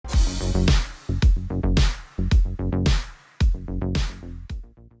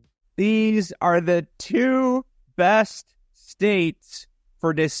These are the two best states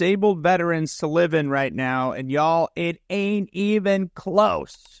for disabled veterans to live in right now. And y'all, it ain't even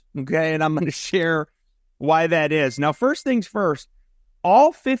close. Okay. And I'm going to share why that is. Now, first things first,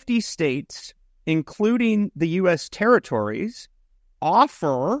 all 50 states, including the U.S. territories,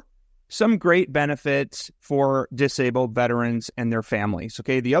 offer some great benefits for disabled veterans and their families.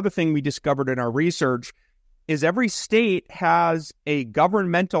 Okay. The other thing we discovered in our research is every state has a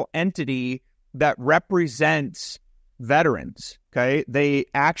governmental entity that represents veterans. Okay. They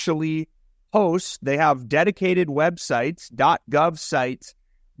actually they have dedicated websites, .gov sites,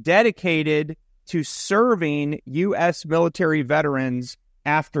 dedicated to serving U.S. military veterans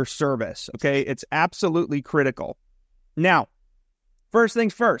after service. Okay. It's absolutely critical. Now, first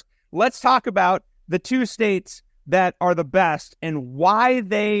things first, let's talk about the two states that are the best and why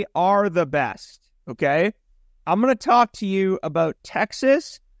they are the best. Okay. I'm going to talk to you about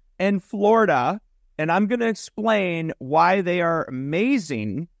Texas and Florida, and I'm going to explain why they are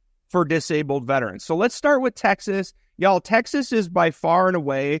amazing for disabled veterans. So let's start with Texas. Y'all, Texas is by far and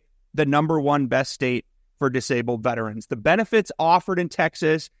away the number one best state for disabled veterans. The benefits offered in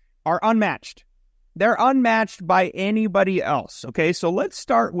Texas are unmatched. They're unmatched by anybody else. Okay, so let's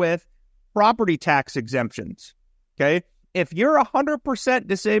start with property tax exemptions. Okay, if you're a 100%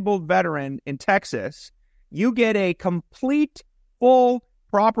 disabled veteran in Texas, you get a complete, full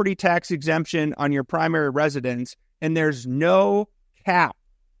property tax exemption on your primary residence, and there's no cap,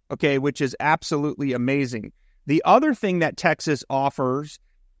 okay, which is absolutely amazing. The other thing that Texas offers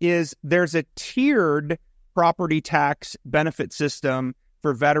is there's a tiered property tax benefit system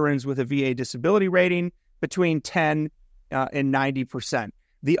for veterans with a VA disability rating between 10 and 90%.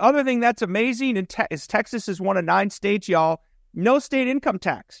 The other thing that's amazing is Texas is one of 9 states, y'all, no state income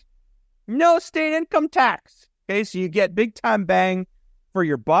tax. No state income tax. Okay, so you get big time bang for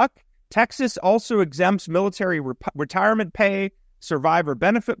your buck. Texas also exempts military retirement pay, survivor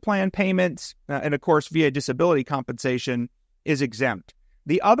benefit plan payments, and of course, VA disability compensation is exempt.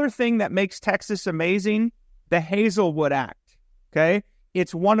 The other thing that makes Texas amazing, the Hazelwood Act. Okay,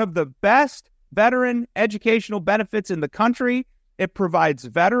 it's one of the best veteran educational benefits in the country. It provides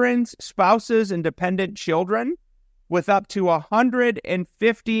veterans, spouses, and dependent children with up to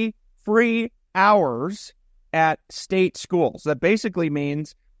 150 free hours at state schools. That basically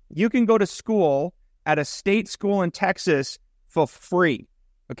means you can go to school at a state school in Texas for free,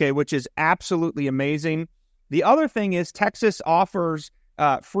 okay, which is absolutely amazing. The other thing is Texas offers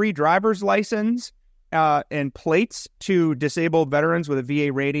free driver's license and plates to disabled veterans with a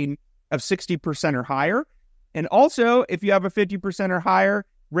VA rating of 60% or higher. And also, if you have a 50% or higher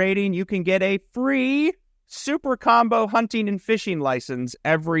rating, you can get a free super combo hunting and fishing license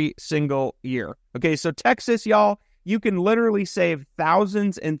every single year. Okay, so Texas, y'all, you can literally save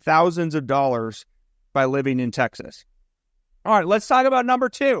thousands and thousands of dollars by living in Texas. All right, let's talk about number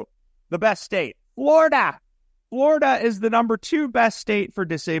 2, the best state, Florida. Florida is the number 2 best state for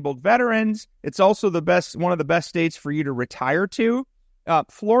disabled veterans. It's also one of the best states for you to retire to.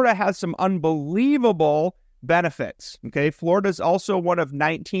 Florida has some unbelievable benefits. Okay, Florida is also one of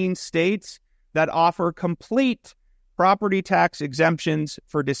 19 states that offer complete property tax exemptions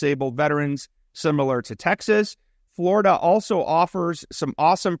for disabled veterans, similar to Texas. Florida also offers some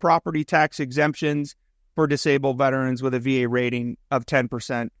awesome property tax exemptions for disabled veterans with a VA rating of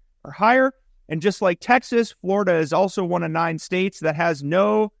 10% or higher. And just like Texas, Florida is also one of 9 states that has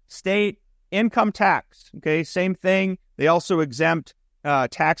no state income tax. Okay, same thing. They also exempt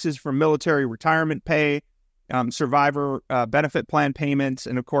taxes from military retirement pay, survivor benefit plan payments,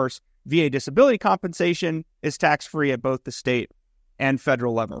 and of course, VA disability compensation is tax-free at both the state and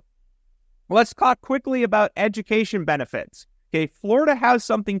federal level. Let's talk quickly about education benefits. Okay, Florida has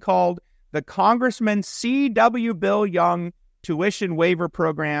something called the Congressman C.W. Bill Young Tuition Waiver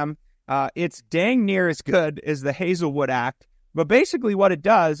Program. It's dang near as good as the Hazelwood Act, but basically what it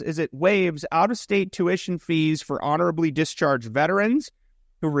does is it waives out-of-state tuition fees for honorably discharged veterans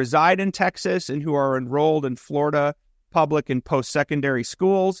who reside in Texas and who are enrolled in Florida public and post-secondary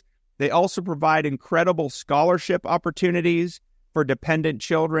schools. They also provide incredible scholarship opportunities for dependent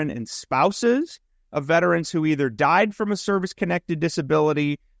children and spouses of veterans who either died from a service-connected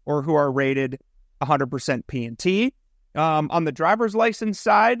disability or who are rated 100% P&T. On the driver's license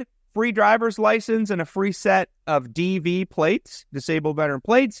side, free driver's license and a free set of DV plates, disabled veteran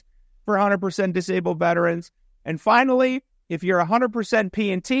plates, for 100% disabled veterans. And finally, if you're 100%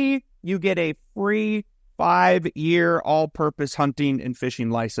 P&T, you get a free 5-year all-purpose hunting and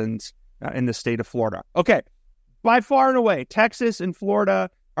fishing license in the state of Florida. Okay, by far and away, Texas and Florida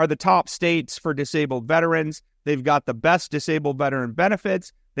are the top states for disabled veterans. They've got the best disabled veteran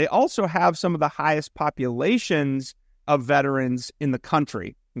benefits. they also have some of the highest populations of veterans in the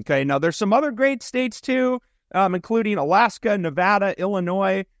country. Okay, now there's some other great states too, including Alaska, Nevada,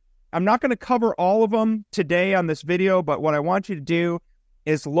 Illinois. I'm not going to cover all of them today on this video, but what I want you to do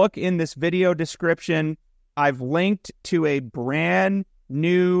is look in this video description. I've linked to a brand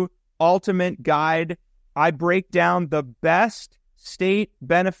new ultimate guide. I break down the best state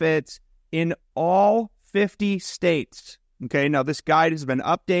benefits in all 50 states. Okay, now this guide has been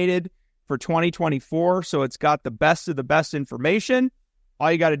updated for 2024, so it's got the best of the best information.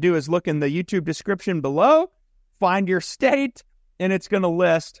 All you got to do is look in the YouTube description below, find your state, and it's going to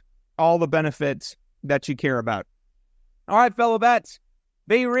list all the benefits that you care about. All right, fellow vets,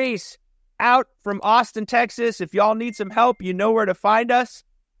 B. Reese out from Austin, Texas. If y'all need some help, you know where to find us.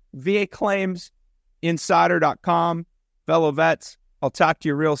 VAClaimsinsider.com. Fellow vets, I'll talk to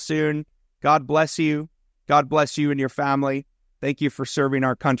you real soon. God bless you. God bless you and your family. Thank you for serving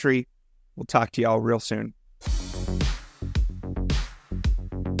our country. We'll talk to y'all real soon.